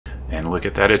And look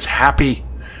at that, it's happy.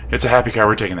 It's a happy car.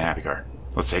 We're taking the happy car.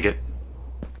 Let's take it.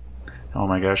 Oh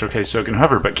my gosh, okay, so it can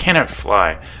hover, but can it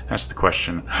fly? That's the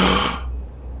question.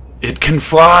 It can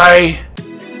fly!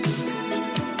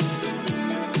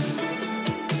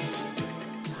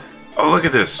 Oh, look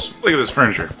at this. Look at this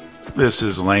furniture. This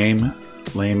is lame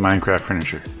Minecraft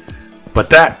furniture. But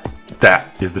that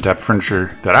is the type of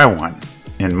furniture that I want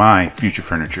in my future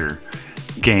furniture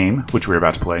game, which we're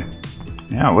about to play.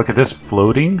 Yeah, look at this.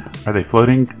 Floating. Are they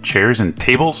floating chairs and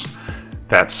tables?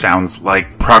 That sounds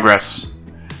like progress.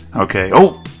 Okay.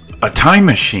 Oh, a time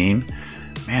machine.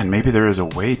 Man, maybe there is a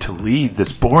way to leave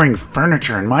this boring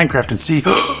furniture in Minecraft and see.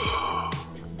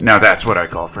 Now that's what I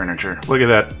call furniture. Look at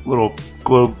that little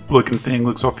globe-looking thing.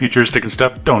 Looks all futuristic and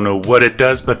stuff. Don't know what it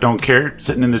does, but don't care.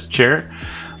 Sitting in this chair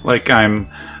like I'm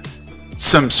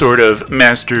some sort of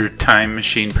master time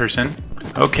machine person.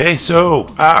 Okay, so,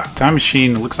 time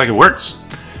machine looks like it works.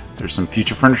 There's some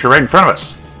future furniture right in front of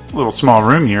us. A little small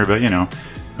room here, but you know.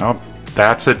 Oh,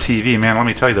 that's a TV. Man, let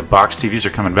me tell you, the box TVs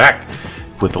are coming back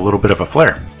with a little bit of a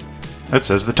flair. That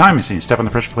says the time machine. Step on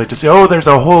the pressure plate to see, oh, there's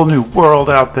a whole new world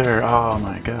out there. Oh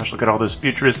my gosh, look at all those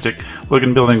futuristic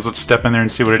looking buildings. Let's step in there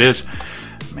and see what it is.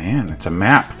 Man, it's a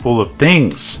map full of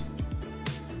things.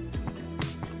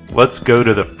 Let's go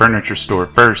to the furniture store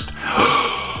first.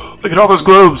 Look at all those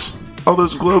globes. All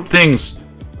those globe things.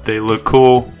 They look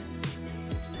cool.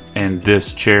 And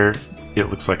this chair, it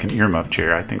looks like an earmuff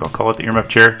chair. I think I'll call it the earmuff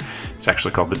chair. It's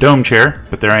actually called the dome chair.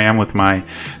 But there I am with my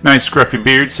nice scruffy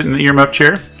beard sitting in the earmuff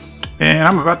chair. And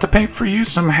I'm about to paint for you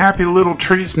some happy little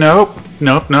trees. Nope,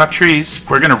 not trees.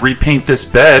 We're going to repaint this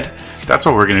bed. That's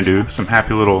what we're going to do. Some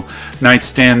happy little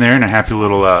nightstand there and a happy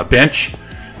little bench.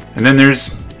 And then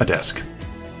there's a desk.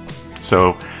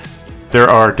 So there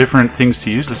are different things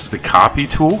to use. This is the copy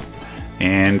tool.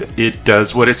 And it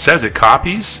does what it says. It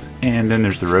copies. And then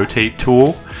there's the rotate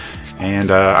tool.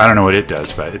 And I don't know what it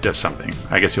does, but it does something.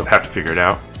 I guess you'll have to figure it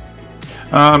out.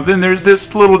 Then there's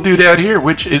this little dude out here,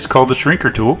 which is called the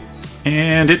shrinker tool.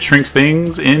 And it shrinks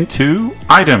things into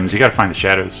items. You got to find the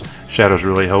shadows. Shadows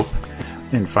really help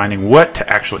in finding what to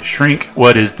actually shrink.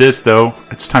 What is this, though?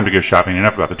 It's time to go shopping.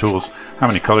 Enough about the tools. How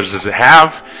many colors does it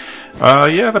have?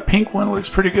 Yeah, the pink one looks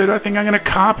pretty good. I think I'm going to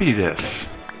copy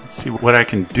this. Let's see what I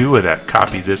can do with that.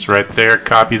 Copy this right there.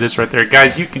 Copy this right there.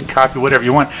 Guys, you can copy whatever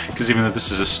you want, because even though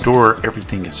this is a store,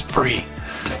 everything is free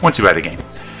once you buy the game.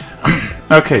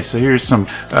 Okay, so here's some.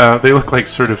 They look like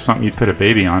sort of something you'd put a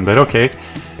baby on, but okay.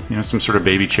 You know, some sort of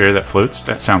baby chair that floats.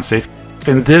 That sounds safe.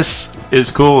 And this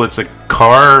is cool. It's a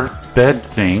car bed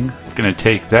thing. Gonna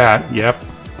take that. Yep.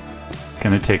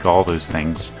 Gonna take all those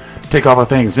things. Take all the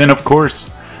things. And of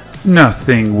course,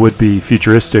 nothing would be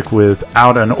futuristic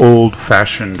without an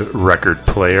old-fashioned record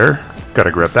player.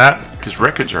 Gotta grab that, because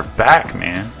records are back,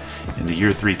 man, in the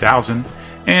year 3000.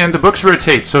 And the books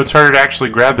rotate, so it's harder to actually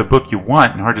grab the book you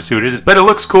want and hard to see what it is, but it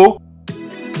looks cool.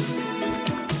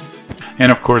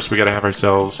 And of course, we gotta have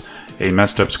ourselves a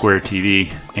messed up square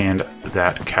TV and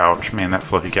that couch. Man, that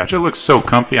fluffy couch. It looks so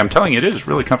comfy. I'm telling you, it is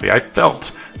really comfy. I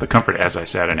felt the comfort as I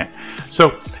sat in it.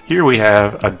 So here we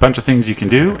have a bunch of things you can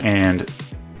do and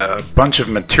a bunch of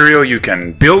material you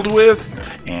can build with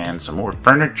and some more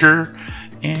furniture.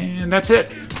 And that's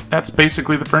it. That's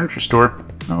basically the furniture store.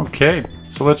 Okay,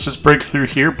 so let's just break through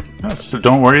here. So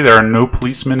don't worry, there are no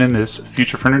policemen in this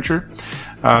future furniture.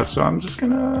 So I'm just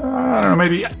gonna, I don't know,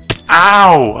 maybe...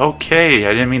 Ow! Okay,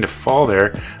 I didn't mean to fall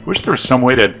there. I wish there was some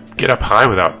way to get up high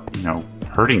without, you know,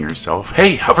 hurting yourself.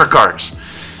 Hey, hover cars!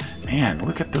 Man,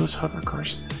 look at those hover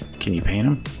cars. Can you paint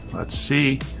them? Let's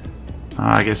see.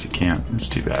 I guess you can't. It's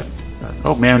too bad.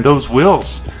 Oh man, those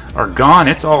wheels are gone.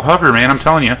 It's all hover, man. I'm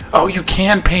telling you. Oh, you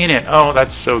can paint it. Oh,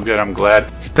 that's so good. I'm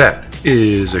glad. That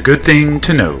is a good thing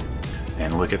to know.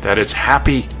 And look at that. It's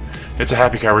happy. It's a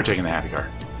happy car. We're taking the happy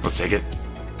car. Let's take it.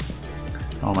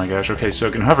 Oh my gosh, okay, so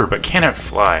it can hover, but can it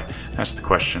fly? That's the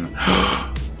question.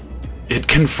 It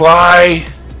can fly!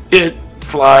 It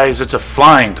flies! It's a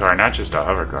flying car, not just a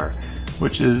hover car,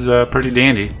 which is pretty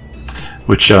dandy.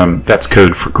 Which, that's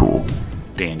code for cool.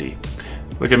 Dandy.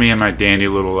 Look at me in my dandy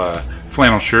little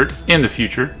flannel shirt in the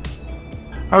future.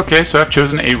 Okay, so I've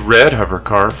chosen a red hover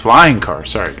car, flying car,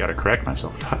 sorry, gotta correct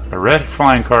myself. A red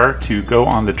flying car to go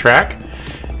on the track,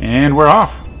 and we're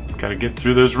off. Gotta get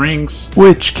through those rings,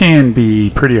 which can be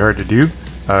pretty hard to do.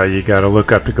 You gotta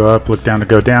look up to go up, look down to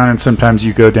go down, and sometimes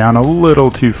you go down a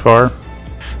little too far.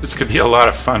 This could be a lot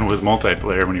of fun with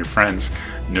multiplayer when you're friends.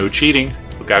 No cheating.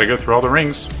 We gotta go through all the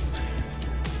rings.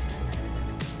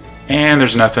 And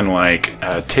there's nothing like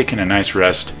taking a nice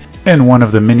rest in one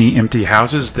of the many empty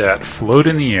houses that float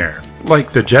in the air,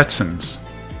 like the Jetsons.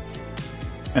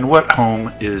 And what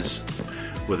home is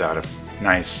without a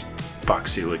nice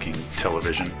boxy looking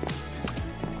television.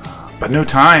 But no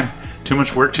time. Too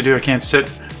much work to do. I can't sit.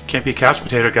 Can't be a couch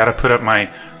potato. Got to put up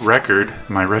my record,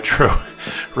 my retro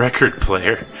record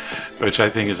player, which I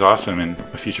think is awesome in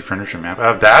a future furniture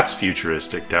map. That's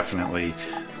futuristic. Definitely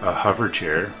a hover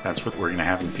chair. That's what we're going to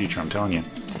have in the future, I'm telling you.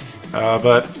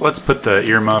 But let's put the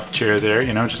earmuff chair there,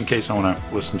 you know, just in case I want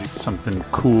to listen to something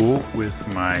cool with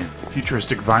my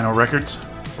futuristic vinyl records.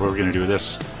 What are we going to do with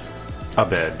this? A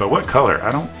bed. But what color?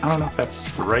 I don't know if that's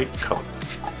the right color.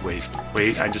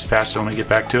 Wait, I just passed it. Let me get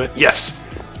back to it. Yes!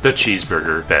 The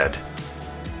cheeseburger bed.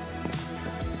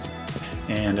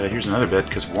 And here's another bed,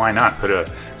 because why not put a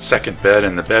second bed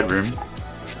in the bedroom?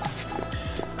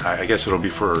 I guess it'll be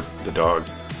for the dog.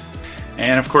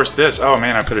 And of course this. Oh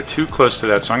man, I put it too close to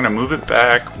that, so I'm going to move it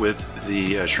back with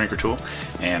the shrinker tool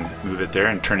and move it there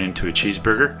and turn it into a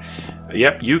cheeseburger.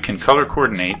 Yep, you can color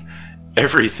coordinate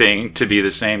everything to be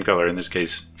the same color. In this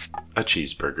case, a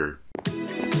cheeseburger.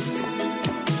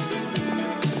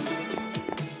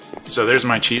 So there's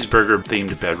my cheeseburger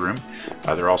themed bedroom.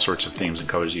 There are all sorts of themes and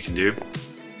colors you can do.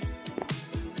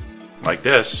 Like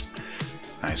this.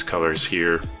 Nice colors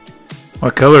here.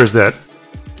 What color is that?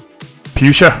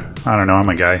 Fuchsia? I don't know, I'm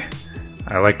a guy.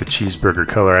 I like the cheeseburger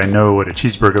color. I know what a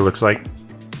cheeseburger looks like.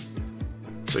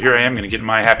 So here I am, going to get in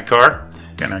my happy car.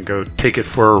 Gonna go take it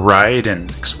for a ride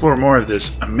and explore more of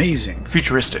this amazing,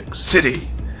 futuristic city.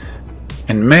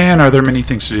 And man, are there many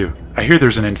things to do. I hear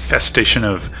there's an infestation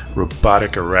of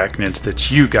robotic arachnids that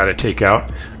you gotta take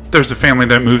out. There's a family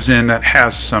that moves in that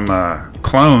has some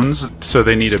clones, so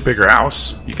they need a bigger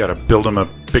house. You gotta build them a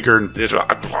bigger...